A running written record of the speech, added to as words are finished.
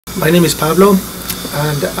My name is Pablo,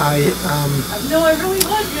 and I am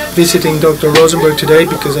visiting Dr. Rosenberg today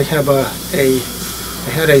because I have I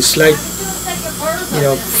had a slight,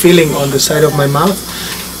 feeling on the side of my mouth,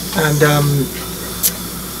 and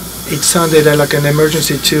it sounded like an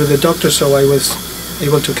emergency to the doctor, so I was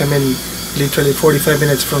able to come in literally 45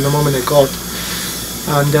 minutes from the moment I called.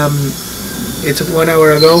 And it's 1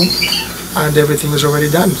 hour ago, and everything was already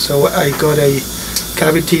done. So I got a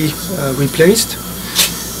cavity replaced.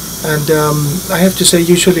 And I have to say,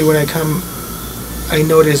 usually when I come, I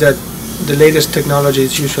notice that the latest technology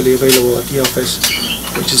is usually available at the office,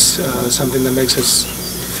 which is something that makes us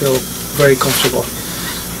feel very comfortable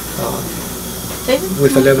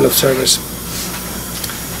with the level of service.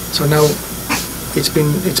 So now it's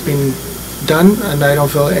been done, and I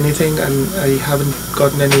don't feel anything, and I haven't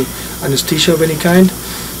gotten any anesthesia of any kind,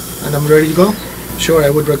 and I'm ready to go. Sure,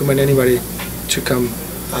 I would recommend anybody to come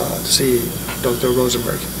to see Dr.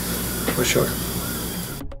 Rosenberg, for sure.